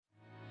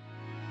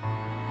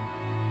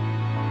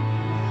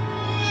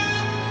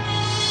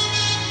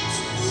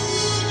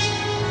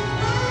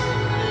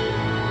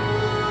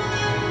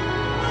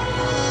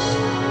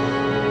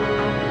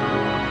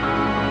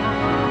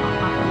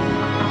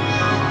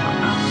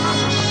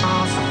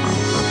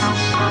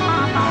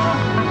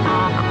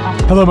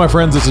Hello, my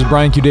friends. This is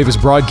Brian Q. Davis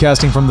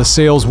broadcasting from the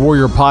Sales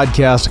Warrior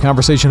Podcast, a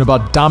conversation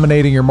about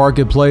dominating your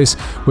marketplace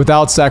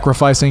without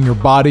sacrificing your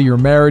body, your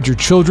marriage, your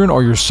children,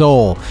 or your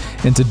soul.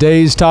 And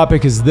today's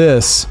topic is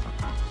this: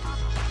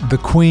 the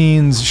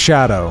Queen's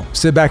Shadow.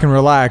 Sit back and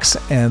relax,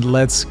 and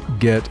let's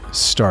get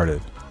started.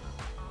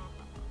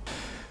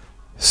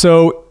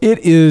 So it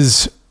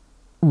is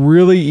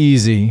really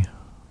easy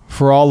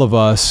for all of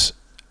us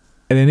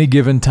at any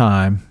given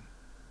time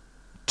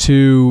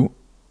to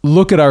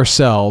look at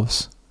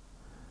ourselves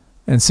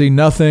and see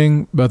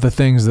nothing but the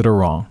things that are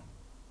wrong.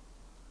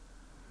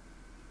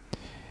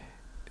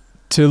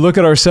 To look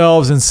at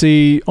ourselves and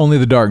see only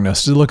the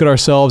darkness. To look at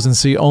ourselves and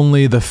see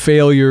only the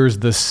failures,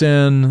 the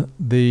sin,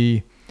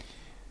 the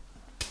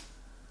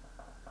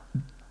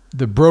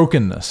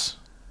brokenness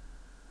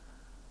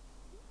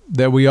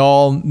that we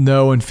all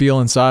know and feel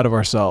inside of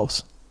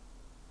ourselves.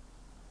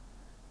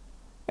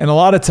 And a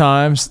lot of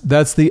times,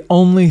 that's the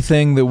only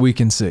thing that we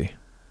can see.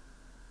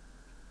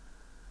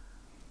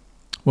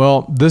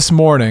 Well, this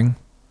morning,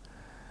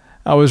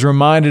 I was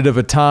reminded of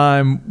a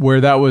time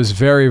where that was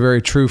very,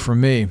 very true for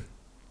me.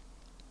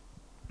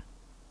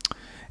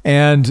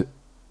 And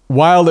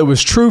while it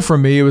was true for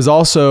me, it was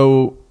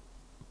also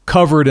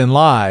covered in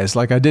lies.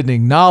 Like I didn't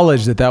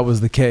acknowledge that that was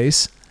the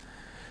case.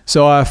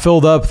 So I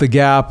filled up the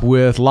gap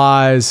with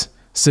lies,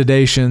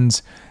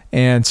 sedations,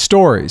 and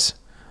stories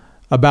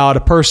about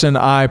a person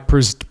I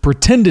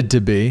pretended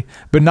to be,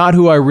 but not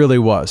who I really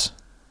was.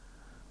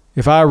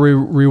 If I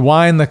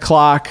rewind the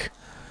clock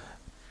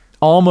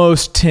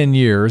almost 10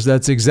 years,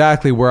 that's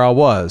exactly where I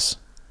was.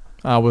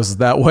 I was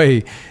that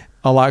way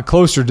a lot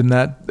closer than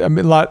that. I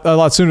mean, a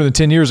lot sooner than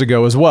 10 years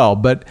ago as well.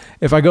 But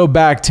if I go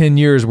back 10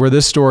 years where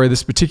this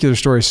particular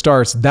story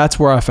starts, that's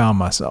where I found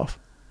myself.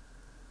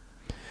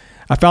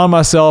 I found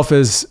myself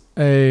as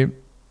a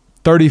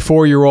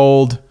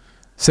 34-year-old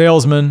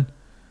salesman,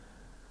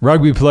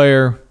 rugby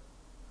player,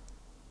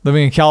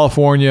 living in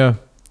California,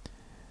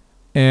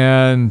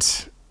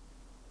 and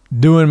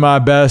doing my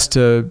best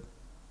to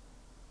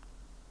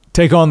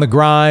take on the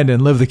grind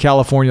and live the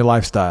California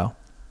lifestyle.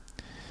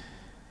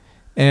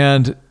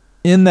 And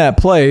in that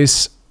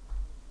place,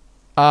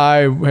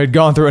 I had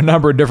gone through a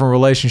number of different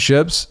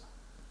relationships.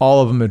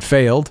 All of them had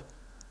failed,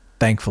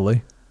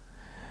 thankfully.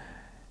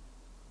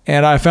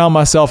 And I found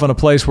myself in a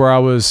place where I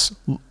was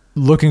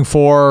looking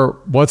for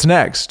what's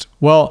next.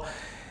 Well,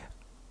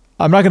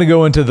 I'm not going to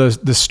go into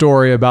the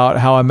story about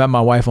how I met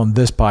my wife on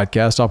this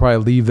podcast. I'll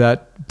probably leave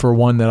that for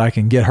one that I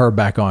can get her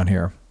back on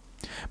here.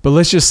 But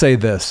let's just say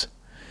this,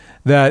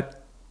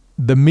 that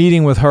the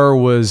meeting with her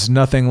was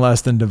nothing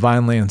less than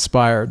divinely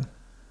inspired.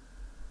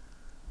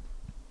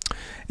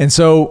 And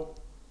so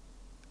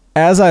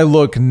as I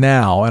look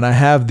now, and I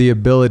have the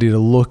ability to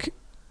look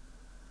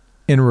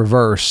in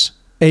reverse,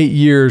 8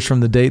 years from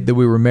the date that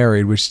we were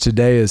married, which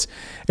today is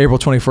April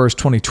 21st,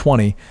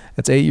 2020.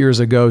 That's 8 years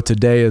ago.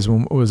 Today was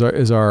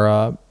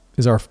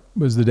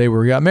the day where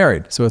we got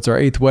married. So it's our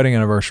 8th wedding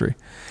anniversary.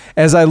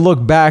 As I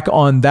look back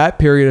on that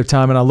period of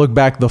time, and I look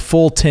back the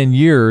full 10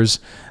 years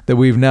that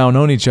we've now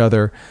known each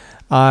other,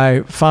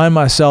 I find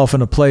myself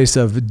in a place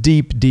of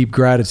deep, deep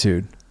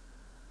gratitude.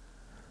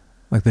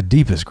 Like the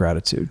deepest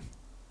gratitude.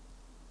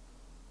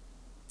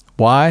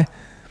 Why?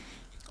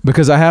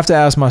 Because I have to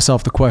ask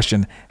myself the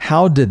question,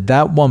 how did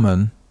that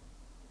woman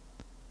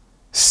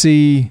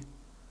see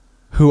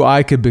who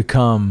I could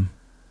become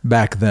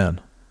back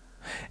then?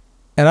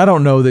 And I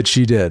don't know that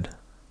she did,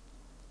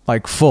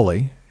 like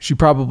fully. She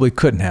probably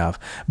couldn't have,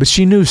 but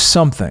she knew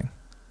something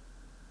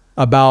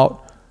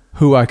about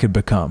who I could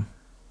become,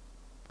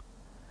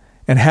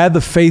 and had the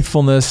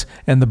faithfulness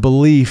and the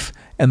belief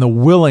and the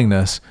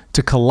willingness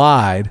to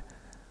collide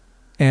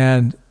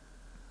and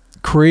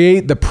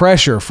create the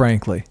pressure,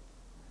 frankly,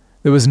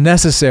 that was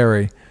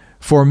necessary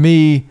for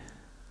me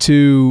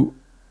to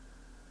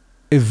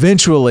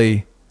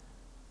eventually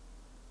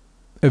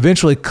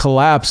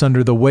collapse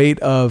under the weight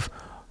of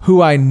who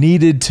I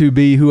needed to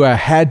be, who I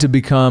had to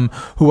become,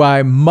 who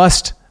I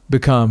must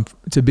become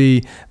to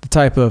be the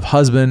type of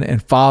husband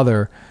and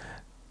father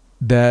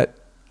that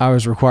I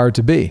was required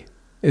to be.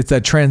 It's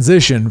that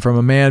transition from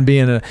a man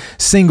being a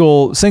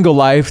single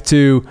life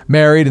to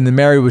married, and then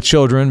married with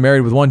children,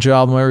 married with one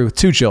child, married with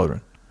 2 children.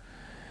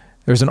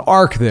 There's an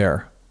arc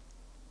there.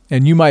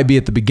 And you might be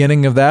at the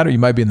beginning of that, or you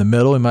might be in the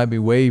middle. It might be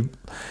way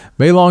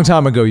long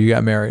time ago you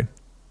got married.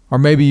 Or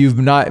maybe you've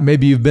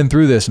been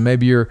through this, and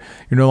maybe you're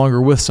no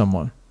longer with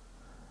someone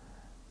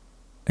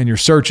and you're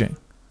searching.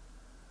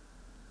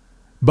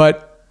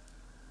 But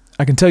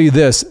I can tell you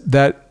this,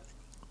 that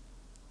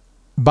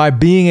by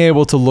being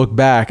able to look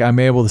back, I'm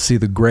able to see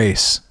the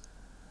grace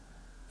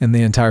in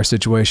the entire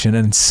situation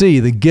and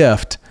see the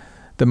gift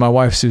that my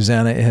wife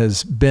Susanna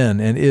has been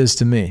and is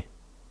to me.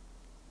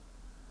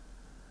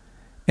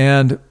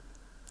 And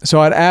so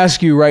I'd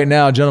ask you right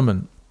now,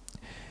 gentlemen,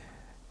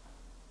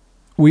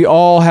 we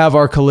all have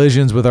our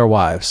collisions with our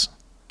wives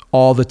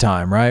all the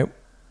time, right?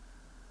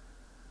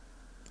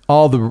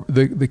 All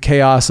the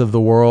chaos of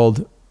the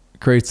world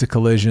creates the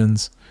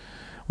collisions.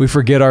 We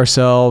forget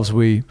ourselves.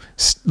 We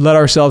let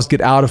ourselves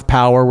get out of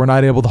power. We're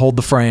not able to hold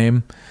the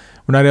frame.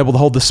 We're we're not able to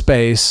hold the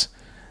space,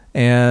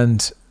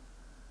 and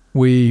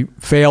we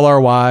fail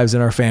our wives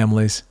and our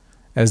families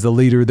as the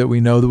leader that we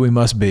know that we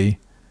must be.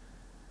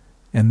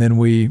 And then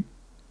we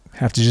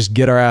have to just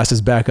get our asses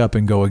back up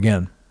and go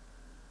again.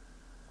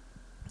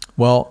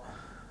 Well,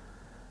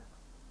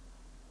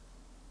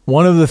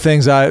 one of the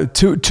things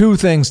two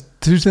things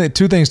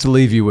to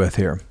leave you with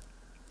here.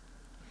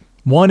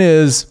 One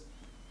is,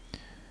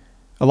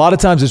 a lot of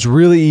times it's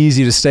really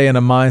easy to stay in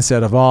a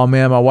mindset of, oh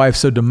man, my wife's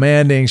so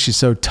demanding, she's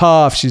so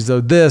tough, she's so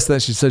this,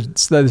 that, she's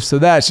so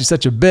that, she's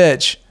such a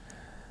bitch.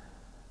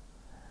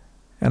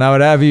 And I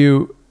would have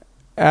you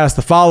ask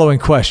the following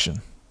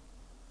question.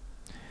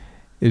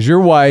 Is your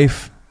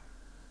wife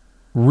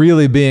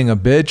really being a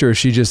bitch, or is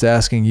she just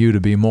asking you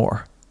to be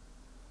more?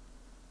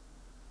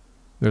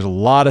 There's a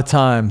lot of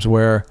times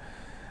where,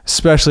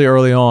 especially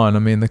early on, I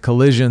mean, the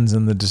collisions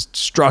and the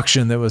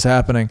destruction that was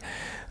happening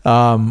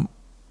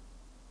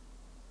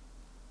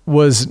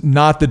was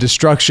not the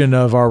destruction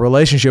of our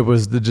relationship,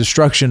 was the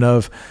destruction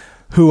of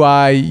who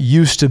I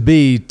used to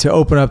be to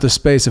open up the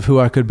space of who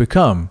I could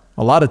become.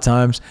 A lot of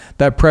times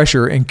that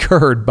pressure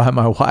incurred by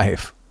my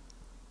wife.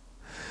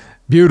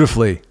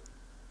 Beautifully,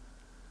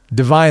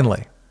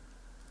 divinely.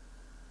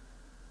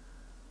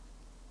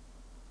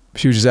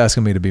 She was just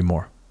asking me to be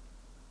more.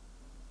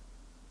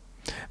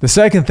 The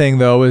second thing,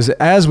 though, is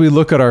as we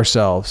look at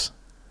ourselves,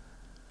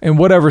 in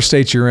whatever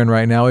state you're in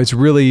right now, it's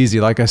really easy,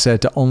 like I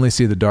said, to only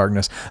see the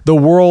darkness. The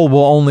world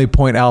will only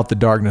point out the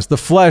darkness. The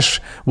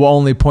flesh will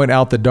only point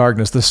out the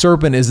darkness. The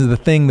serpent is the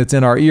thing that's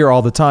in our ear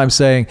all the time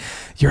saying,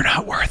 you're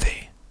not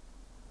worthy.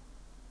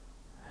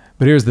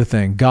 But here's the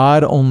thing.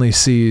 God only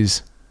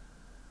sees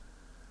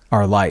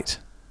our light.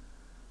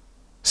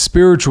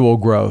 Spiritual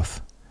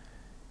growth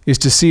is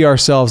to see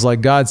ourselves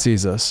like God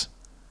sees us,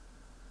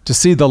 to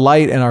see the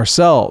light in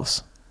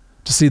ourselves,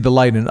 to see the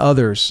light in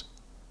others.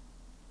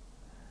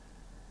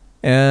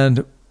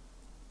 And,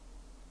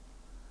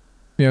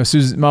 you know,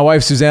 my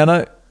wife,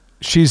 Susanna,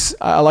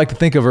 I like to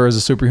think of her as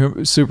a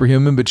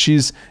superhuman, but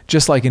she's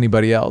just like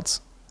anybody else.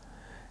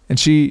 And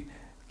she,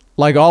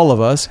 like all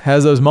of us,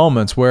 has those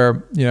moments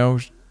where, you know,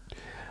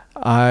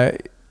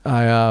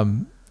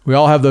 we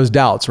all have those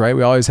doubts, right?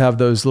 We always have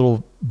those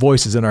little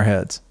voices in our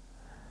heads.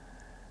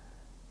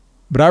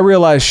 But I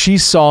realized she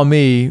saw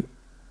me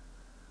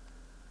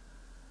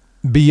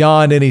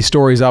beyond any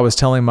stories I was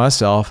telling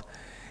myself.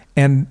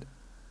 And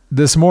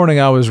this morning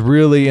I was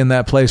really in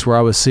that place where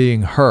I was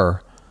seeing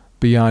her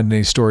beyond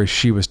any stories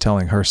she was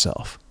telling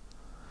herself.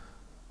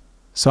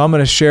 So I'm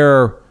going to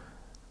share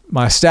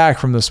my stack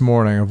from this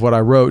morning of what I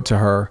wrote to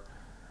her,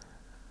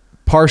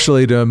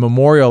 partially to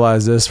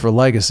memorialize this for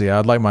legacy.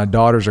 I'd like my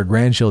daughters or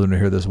grandchildren to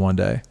hear this one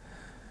day,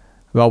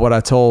 about what I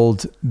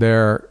told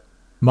their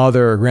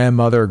mother or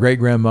grandmother or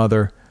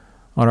great-grandmother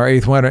on our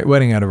 8th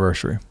wedding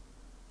anniversary.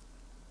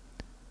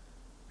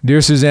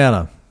 Dear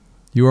Susanna,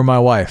 you are my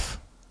wife.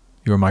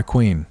 You are my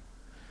queen.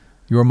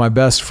 You are my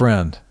best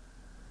friend.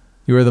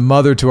 You are the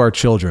mother to our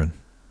children.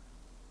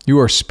 You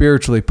are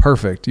spiritually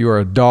perfect. You are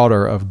a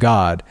daughter of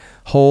God,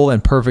 whole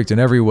and perfect in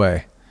every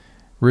way,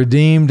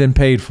 redeemed and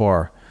paid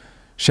for,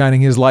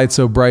 shining his light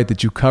so bright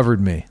that you covered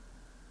me,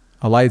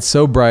 a light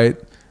so bright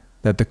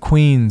that the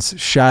queen's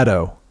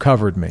shadow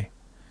covered me.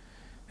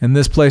 In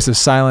this place of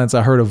silence,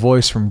 I heard a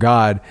voice from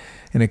God,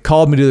 and it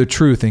called me to the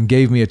truth and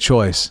gave me a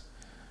choice.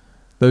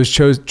 Those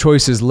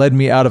choices led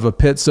me out of a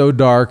pit so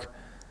dark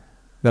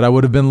that I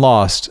would have been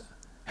lost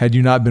had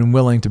you not been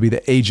willing to be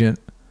the agent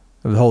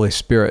of the Holy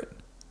Spirit.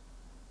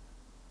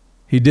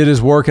 He did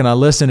his work, and I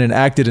listened and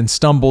acted and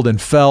stumbled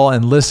and fell,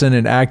 and listened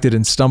and acted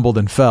and stumbled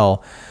and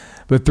fell.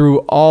 But through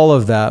all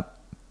of that,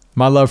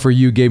 my love for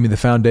you gave me the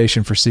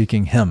foundation for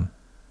seeking him.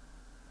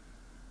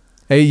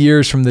 8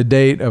 years from the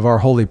date of our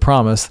holy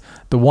promise,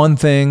 the one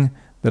thing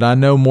that I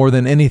know more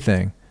than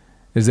anything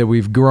is that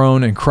we've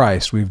grown in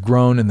Christ. We've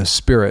grown in the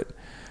Spirit.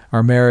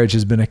 Our marriage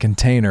has been a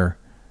container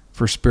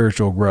for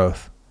spiritual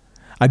growth.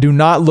 I do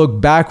not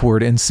look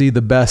backward and see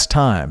the best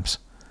times.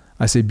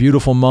 I see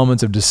beautiful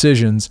moments of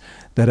decisions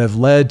that have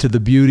led to the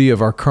beauty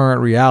of our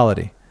current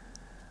reality.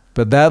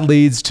 But that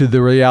leads to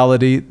the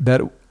reality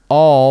that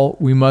all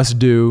we must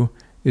do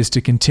is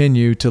to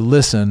continue to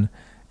listen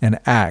and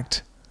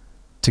act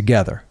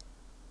together.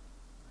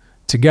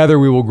 Together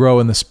we will grow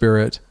in the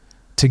Spirit.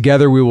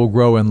 Together we will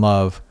grow in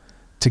love.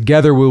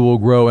 Together we will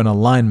grow in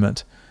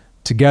alignment.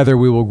 Together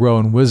we will grow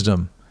in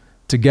wisdom.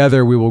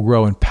 Together we will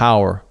grow in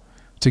power.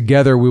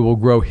 Together we will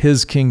grow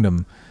his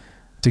kingdom.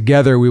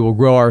 Together we will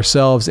grow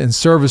ourselves in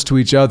service to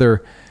each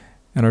other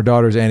and our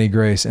daughters Annie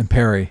Grace and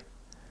Perry.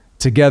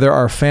 Together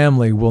our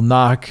family will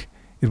knock,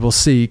 it will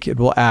seek, it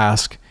will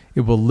ask,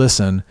 it will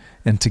listen,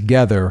 and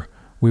together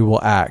we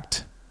will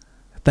act.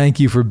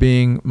 Thank you for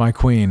being my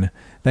queen.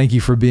 Thank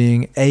you for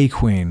being a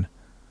queen.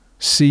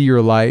 See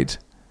your light.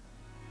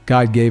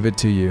 God gave it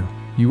to you.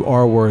 You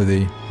are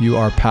worthy. You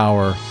are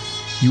power.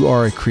 You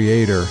are a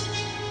creator.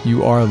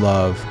 You are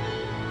love.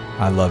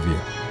 I love you.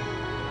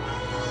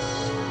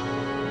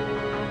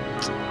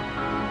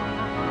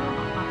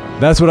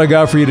 That's what I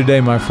got for you today,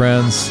 my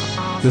friends.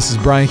 This is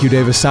Brian Q.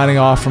 Davis signing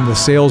off from the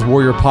Sales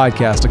Warrior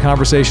Podcast, a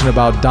conversation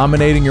about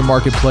dominating your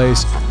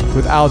marketplace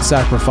without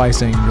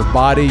sacrificing your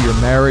body, your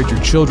marriage,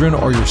 your children,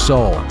 or your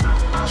soul.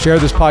 Share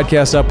this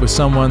podcast up with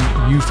someone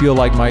you feel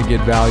like might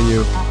get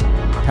value.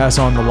 Pass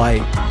on the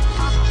light.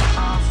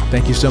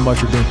 Thank you so much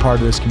for being part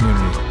of this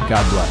community.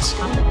 God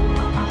bless.